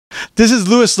This is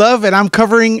Louis Love, and I'm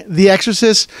covering The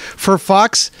Exorcist for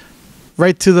Fox.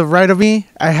 Right to the right of me,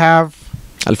 I have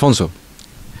Alfonso.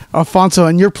 Alfonso,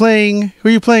 and you're playing. Who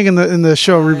are you playing in the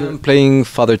show? I'm playing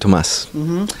Father Tomas.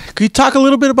 Could you talk a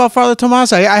little bit about Father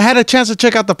Tomas? I had a chance to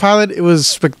check out the pilot. It was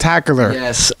spectacular.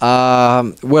 Yes.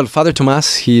 Well, Father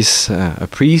Tomas, he's a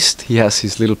priest. He has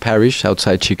his little parish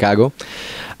outside Chicago,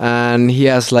 and he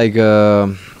has like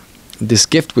this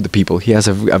gift with the people. He has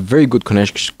a very good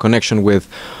connection with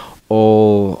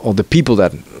all the people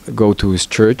that go to his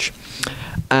church,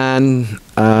 and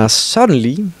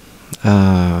suddenly.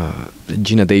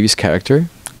 Gina Davis' character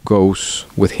goes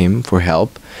with him for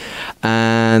help,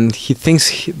 and he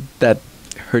thinks that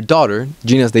her daughter,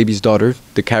 Gina Davis' daughter,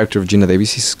 the character of Gina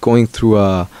Davis, is going through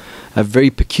a very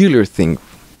peculiar thing,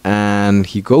 and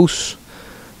he goes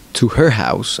to her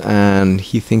house and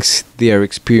he thinks they are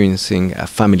experiencing a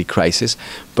family crisis,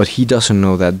 but he doesn't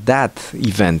know that that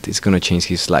event is going to change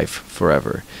his life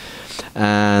forever.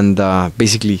 And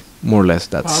basically, more or less,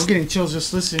 that's... I'm getting chills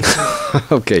just listening to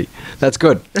it. Okay, that's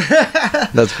good.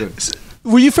 That's good.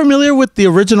 Were you familiar with the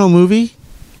original movie?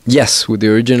 Yes, with the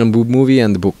original movie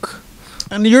and the book.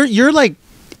 And you're like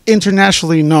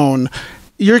internationally known.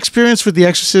 Your experience with The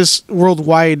Exorcist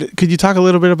worldwide, could you talk a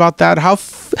little bit about that?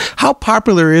 How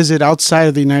popular is it outside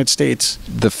of the United States?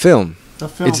 The film.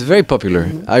 It's very popular.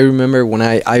 I remember when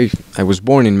I was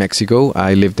born in Mexico.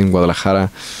 I lived in Guadalajara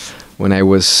when I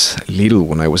was little,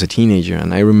 when I was a teenager,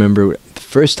 and I remember the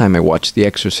first time I watched The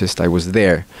Exorcist, I was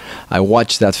there. I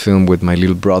watched that film with my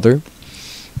little brother,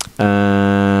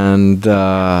 and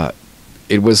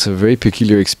it was a very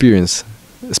peculiar experience.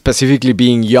 Specifically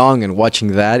being young and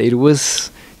watching that, it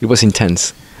was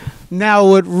intense. Now,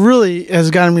 what really has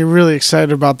gotten me really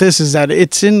excited about this is that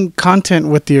it's in content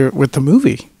with the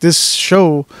movie. This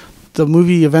show, the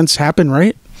movie events happen,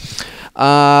 right?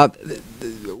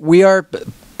 We are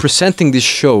presenting this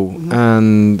show,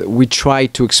 and we try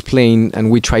to explain and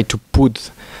we try to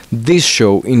put this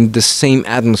show in the same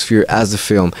atmosphere as the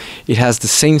film. It has the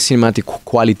same cinematic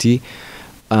quality,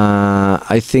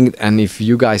 I think, and if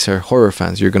you guys are horror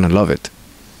fans, you're gonna love it.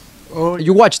 Oh,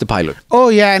 you watched the pilot. Oh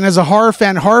yeah, and as a horror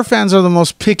fans are the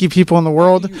most picky people in the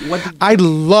world. I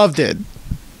loved it.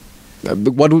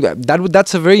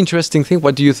 That's a very interesting thing.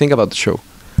 What do you think about the show?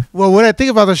 Well, what I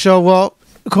think about the show, well,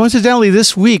 coincidentally,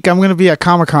 this week I'm going to be at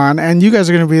Comic-Con, and you guys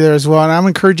are going to be there as well. And I'm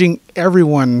encouraging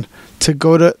everyone to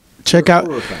go to check out.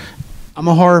 I'm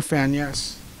a horror fan,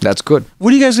 yes. That's good.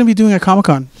 What are you guys going to be doing at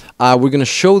Comic-Con? We're going to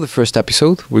show the first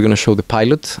episode. We're going to show the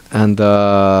pilot, and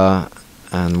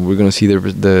we're going to see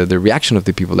the reaction of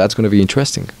the people. That's going to be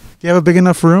interesting. Do you have a big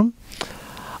enough room?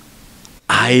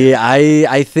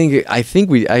 I think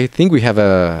we have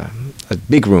a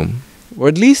big room, or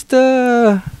at least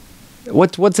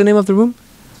what's the name of the room?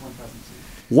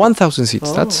 1,000 seats.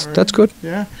 Oh, that's good.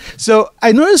 Yeah. So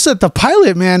I noticed that the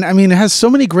pilot, man, I mean, it has so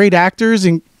many great actors,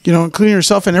 and including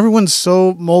yourself, and everyone's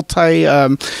so it's a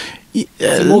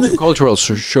multicultural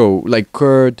show, like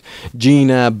Kurt,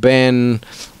 Gina, Ben.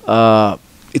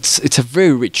 It's a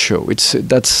very rich show.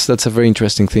 That's a very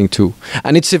interesting thing too,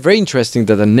 and it's a very interesting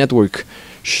that a network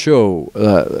show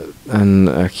and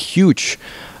a huge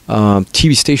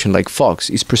TV station like Fox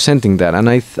is presenting that, and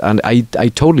I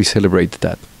totally celebrate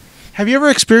that. Have you ever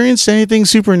experienced anything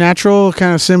supernatural,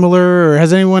 kind of similar, or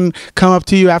has anyone come up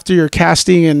to you after your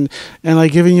casting and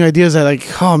like giving you ideas that like,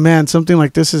 oh man, something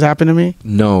like this has happened to me?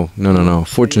 No.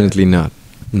 Fortunately, not.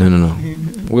 No.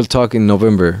 We'll talk in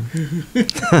November.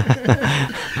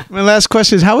 My last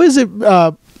question is, how is it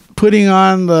putting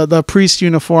on the priest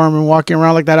uniform and walking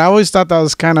around like that? I always thought that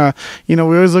was kind of, we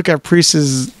always look at priests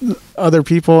as other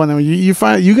people, and then you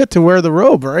find you get to wear the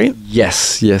robe, right?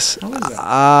 Yes.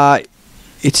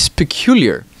 It's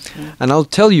peculiar, and I'll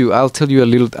tell you a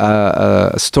little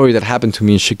story that happened to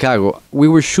me in Chicago. We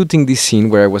were shooting this scene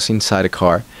where I was inside a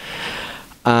car,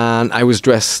 and I was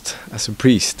dressed as a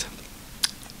priest.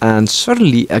 And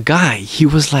suddenly, a guy, he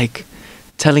was like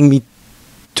telling me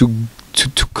to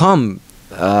come,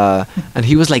 and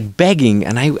he was like begging,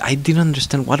 and I didn't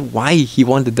understand why he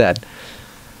wanted that.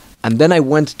 And then I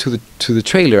went to the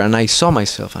trailer, and I saw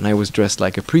myself, and I was dressed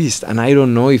like a priest, and I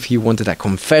don't know if he wanted a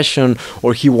confession,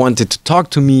 or he wanted to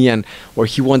talk to me, or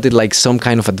he wanted like some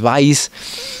kind of advice.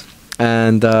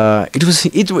 And it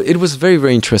was very,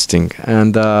 very interesting,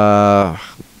 and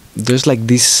there's like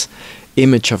this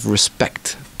image of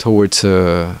respect towards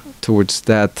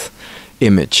that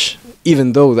image,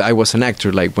 even though I was an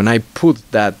actor. Like when I put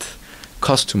that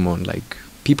costume on, like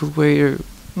people were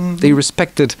they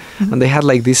respected, and they had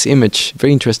like this image,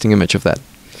 very interesting image of that.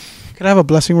 Could I have a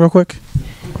blessing real quick?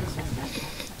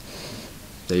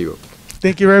 There you go.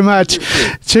 Thank you very much.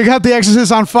 Check out The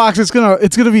Exorcist on Fox. It's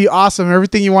gonna be awesome.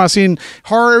 Everything you want to see in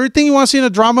horror, everything you want to see in a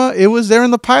drama, it was there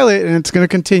in the pilot, and it's gonna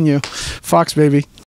continue. Fox, baby.